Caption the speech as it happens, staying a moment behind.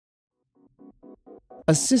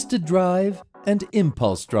assisted drive, and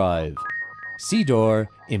impulse drive. SIDOOR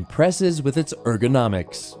impresses with its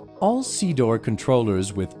ergonomics. All SIDOOR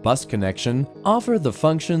controllers with bus connection offer the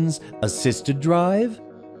functions assisted drive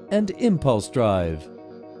and impulse drive.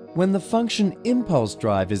 When the function impulse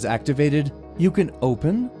drive is activated, you can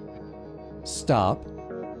open, stop,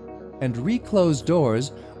 and reclose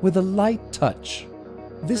doors with a light touch.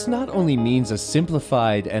 This not only means a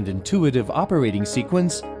simplified and intuitive operating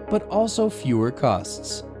sequence, but also fewer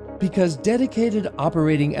costs, because dedicated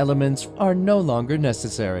operating elements are no longer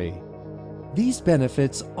necessary. These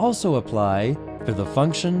benefits also apply for the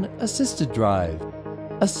function assisted drive.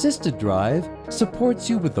 Assisted drive supports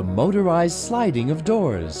you with the motorized sliding of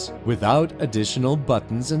doors without additional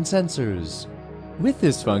buttons and sensors. With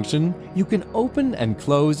this function, you can open and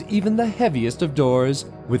close even the heaviest of doors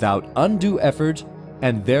without undue effort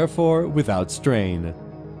and therefore without strain.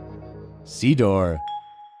 SIDOOR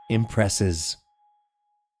impresses.